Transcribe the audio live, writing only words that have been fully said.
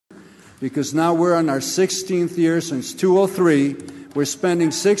because now we're on our 16th year since 2003. We're spending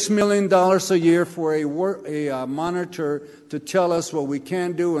 $6 million a year for a monitor to tell us what we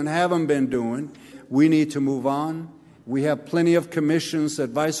can do and haven't been doing. We need to move on. We have plenty of commissions,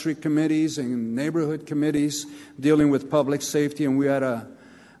 advisory committees, and neighborhood committees dealing with public safety, and we ought to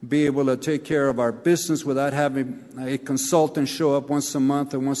be able to take care of our business without having a consultant show up once a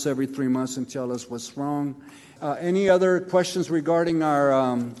month or once every 3 months and tell us what's wrong. Any other questions regarding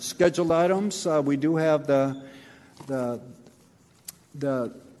our scheduled items? We do have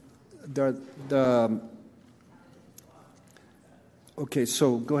okay,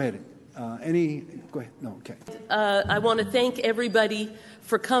 so go ahead. Go ahead. No, okay. I want to thank everybody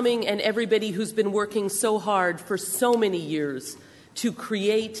for coming and everybody who's been working so hard for so many years to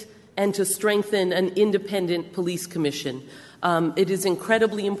create and to strengthen an independent police commission. It is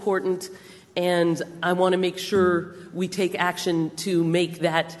incredibly important, and I want to make sure we take action to make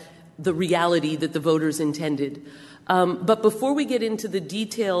that the reality that the voters intended. But before we get into the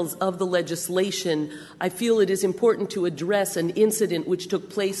details of the legislation, I feel it is important to address an incident which took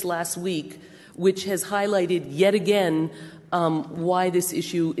place last week, which has highlighted yet again why this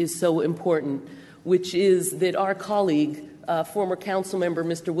issue is so important, which is that our colleague, former council member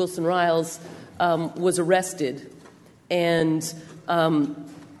Mr. Wilson Riles, was arrested and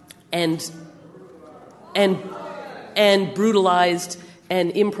brutalized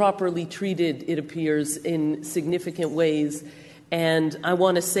and improperly treated, it appears, in significant ways. And I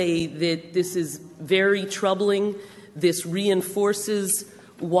want to say that this is very troubling. This reinforces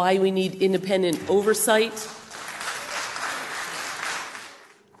why we need independent oversight.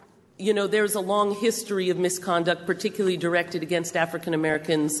 You know, there's a long history of misconduct, particularly directed against African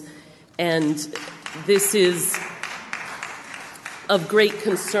Americans, and this is of great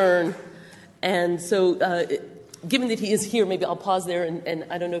concern. And so, given that he is here, maybe I'll pause there, and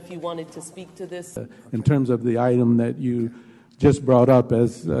I don't know if you wanted to speak to this. In terms of the item that you just brought up,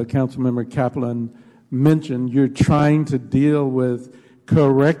 as Councilmember Kaplan mentioned, you're trying to deal with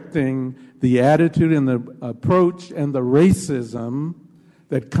correcting the attitude and the approach and the racism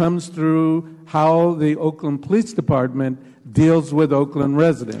that comes through how the Oakland Police Department deals with Oakland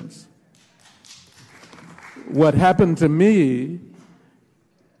residents. What happened to me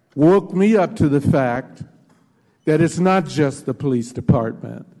woke me up to the fact that it's not just the police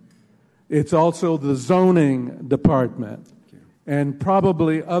department. It's also the zoning department and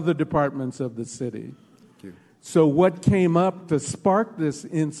probably other departments of the city. So what came up to spark this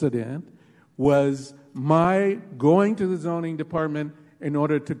incident was my going to the zoning department in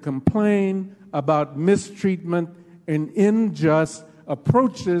order to complain about mistreatment and unjust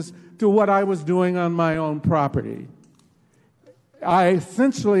approaches to what I was doing on my own property. I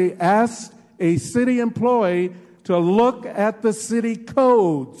essentially asked a city employee to look at the city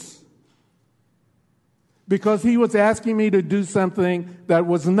codes because he was asking me to do something that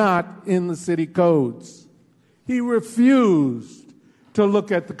was not in the city codes. He refused to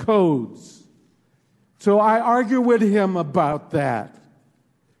look at the codes. So I argued with him about that.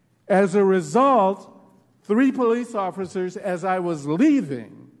 As a result, 3 police officers, as I was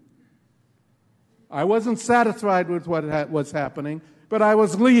leaving, I wasn't satisfied with what was happening, but I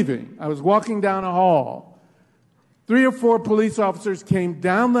was leaving. I was walking down a hall. 3 or 4 police officers came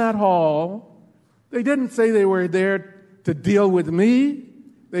down that hall. They didn't say they were there to deal with me.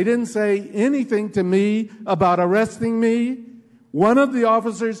 They didn't say anything to me about arresting me. One of the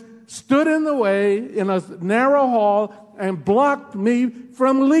officers stood in the way in a narrow hall and blocked me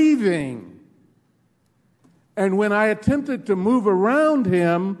from leaving. And when I attempted to move around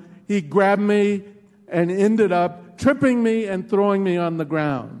him, he grabbed me and ended up tripping me and throwing me on the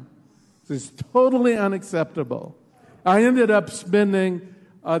ground. This is totally unacceptable. I ended up spending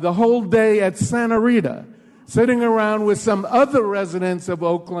the whole day at Santa Rita, sitting around with some other residents of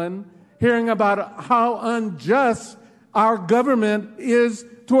Oakland, hearing about how unjust our government is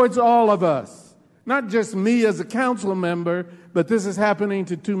towards all of us. Not just me as a council member, but this is happening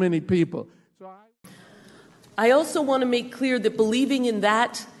to too many people. I also want to make clear that believing in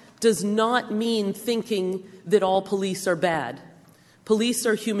that does not mean thinking that all police are bad. Police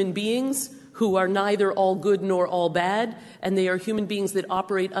are human beings who are neither all good nor all bad, and they are human beings that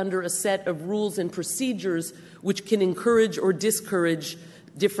operate under a set of rules and procedures which can encourage or discourage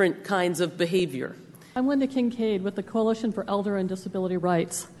different kinds of behavior. I'm Linda Kincaid with the Coalition for Elder and Disability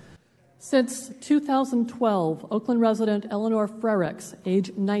Rights. Since 2012, Oakland resident Elinor Frerichs,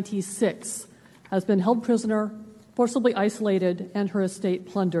 age 96, has been held prisoner, forcibly isolated, and her estate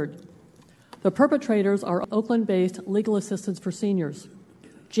plundered. The perpetrators are Oakland-based Legal Assistance for Seniors.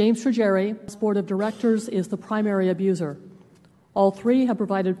 James Trigeri, Board of Directors, is the primary abuser. All three have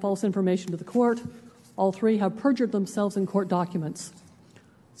provided false information to the court. All three have perjured themselves in court documents.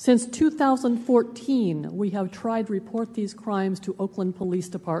 Since 2014, we have tried to report these crimes to Oakland Police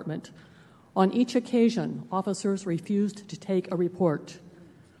Department. On each occasion, officers refused to take a report.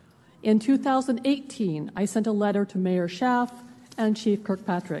 In 2018, I sent a letter to Mayor Schaaf and Chief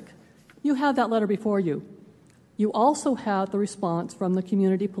Kirkpatrick. You have that letter before you. You also have the response from the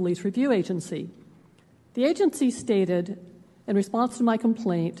Community Police Review Agency. The agency stated, in response to my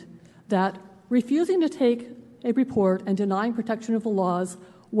complaint, that refusing to take a report and denying protection of the laws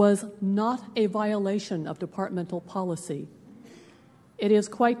was not a violation of departmental policy. It is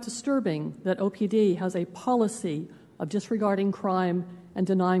quite disturbing that OPD has a policy of disregarding crime and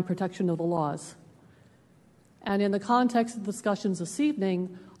denying protection of the laws. And in the context of discussions this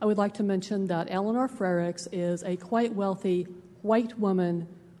evening, I would like to mention that Elinor Frerichs is a quite wealthy white woman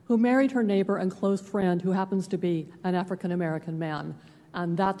who married her neighbor and close friend who happens to be an African-American man.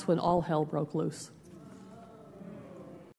 And that's when all hell broke loose.